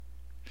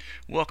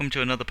Welcome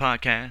to another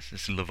podcast.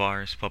 This is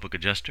Lavaris, Public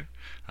Adjuster.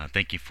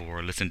 Thank you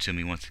for listening to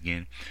me once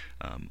again.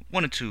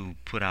 Wanted to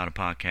put out a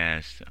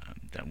podcast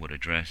that would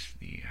address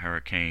the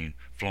Hurricane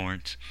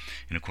Florence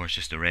and, of course,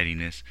 just the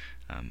readiness.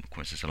 Of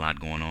course, there's a lot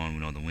going on.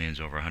 We know the winds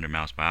over 100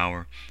 miles per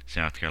hour.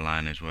 South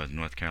Carolina, as well as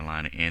North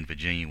Carolina and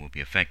Virginia, will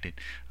be affected.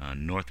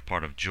 North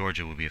part of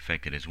Georgia will be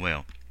affected as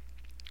well.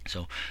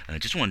 So,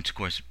 just wanted to, of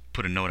course,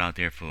 put a note out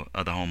there for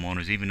other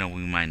homeowners, even though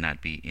we might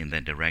not be in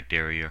that direct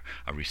area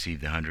or receive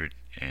the 100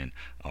 and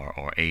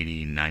or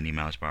 80, 90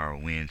 miles per hour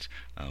winds.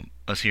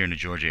 Us here in the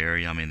Georgia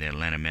area, I'm in the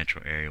Atlanta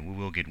metro area, we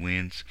will get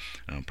winds,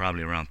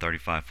 probably around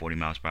 35, 40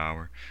 miles per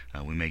hour.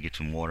 We may get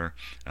some water,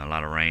 a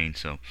lot of rain.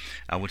 So,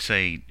 I would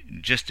say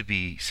just to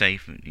be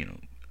safe,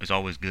 it's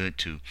always good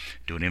to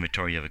do an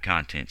inventory of the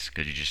contents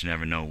because you just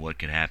never know what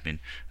could happen.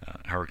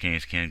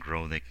 Hurricanes can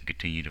grow, they can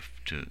continue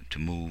to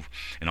move,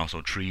 and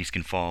also trees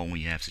can fall when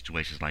you have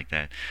situations like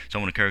that. So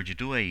I want to encourage you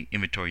to do a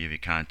inventory of your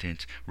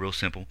contents. Real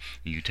simple.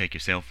 You take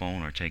your cell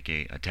phone or take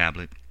a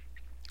tablet,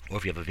 or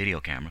if you have a video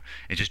camera,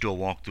 and just do a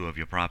walkthrough of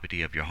your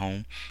property, of your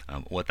home,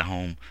 what the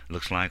home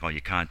looks like, all your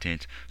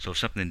contents. So if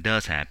something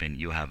does happen,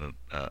 you'll have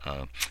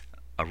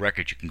a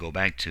record you can go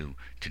back to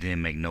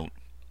then make note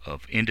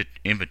of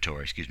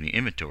inventory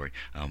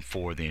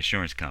for the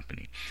insurance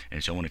company.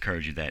 And so I want to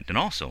encourage you that. Then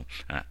also,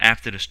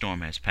 after the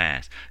storm has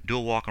passed, do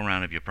a walk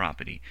around of your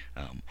property.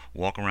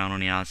 Walk around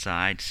on the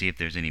outside, see if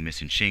there's any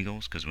missing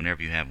shingles, because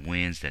whenever you have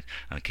winds that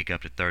kick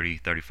up to 30,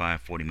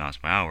 35, 40 miles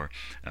per hour,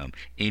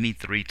 any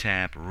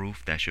three-tab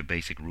roof, that's your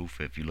basic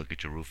roof. If you look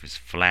at your roof, it's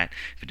flat.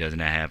 If it doesn't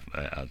have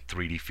a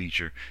 3D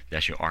feature,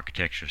 that's your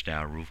architecture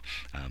style roof.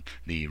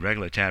 The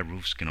regular tab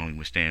roofs can only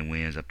withstand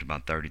winds up to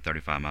about 30,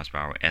 35 miles per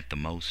hour at the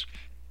most.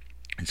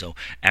 And so,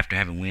 after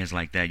having winds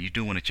like that, you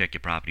do want to check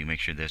your property, make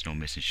sure there's no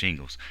missing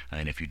shingles.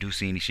 And if you do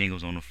see any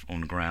shingles on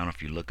the ground, or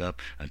if you look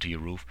up to your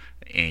roof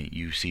and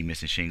you see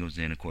missing shingles,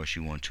 then of course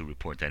you want to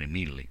report that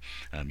immediately.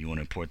 You want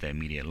to report that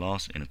immediate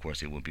loss, and of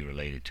course it will be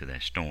related to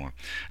that storm.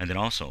 And then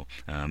also,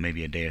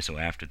 maybe a day or so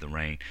after the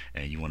rain,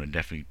 you want to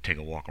definitely take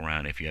a walk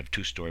around. If you have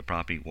two-story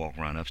property, walk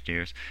around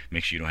upstairs.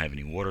 Make sure you don't have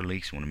any water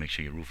leaks. You want to make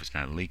sure your roof is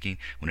not leaking.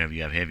 Whenever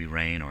you have heavy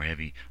rain or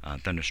heavy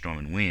thunderstorm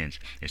and winds,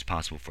 it's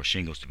possible for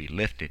shingles to be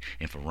lifted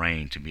and for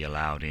rain to be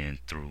allowed in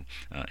through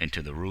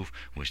into the roof,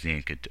 which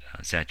then could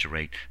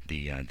saturate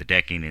the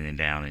decking and then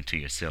down into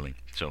your ceiling.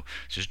 So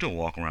just do a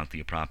walk around through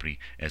your property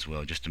as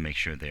well, just to make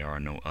sure there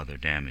are no other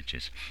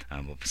damages.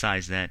 But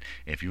besides that,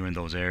 if you're in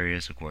those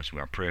areas, of course,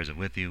 our prayers are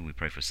with you. We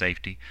pray for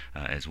safety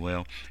as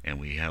well, and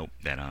we hope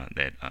that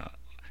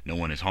no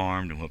one is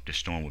harmed, and hope this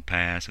storm would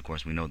pass. Of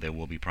course, we know there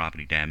will be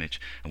property damage,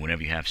 and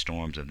whenever you have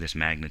storms of this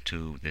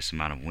magnitude, this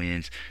amount of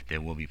winds,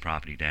 there will be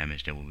property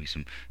damage. There will be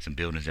some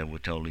buildings that will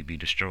totally be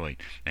destroyed,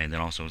 and then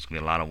also it's going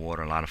to be a lot of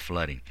water, a lot of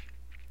flooding.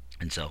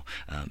 And so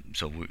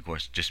we, of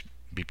course, just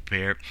be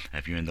prepared.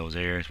 If you're in those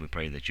areas, we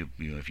pray that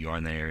if you are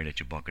in the area, that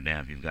you bunker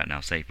down. If you've gotten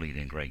out safely,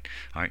 then great.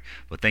 All right.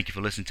 Well, thank you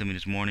for listening to me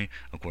this morning.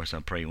 Of course, I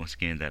pray once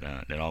again that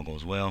that all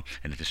goes well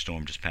and that the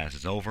storm just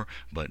passes over.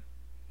 But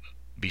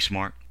be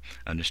smart,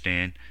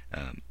 understand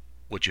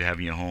what you have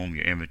in your home,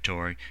 your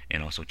inventory,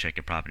 and also check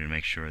your property to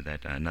make sure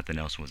that nothing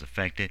else was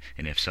affected.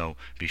 And if so,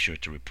 be sure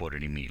to report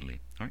it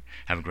immediately. All right.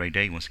 Have a great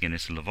day. Once again,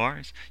 this is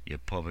Lavaris, your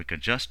public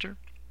adjuster,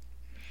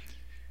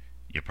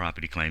 your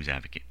property claims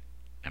advocate.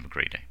 Have a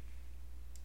great day.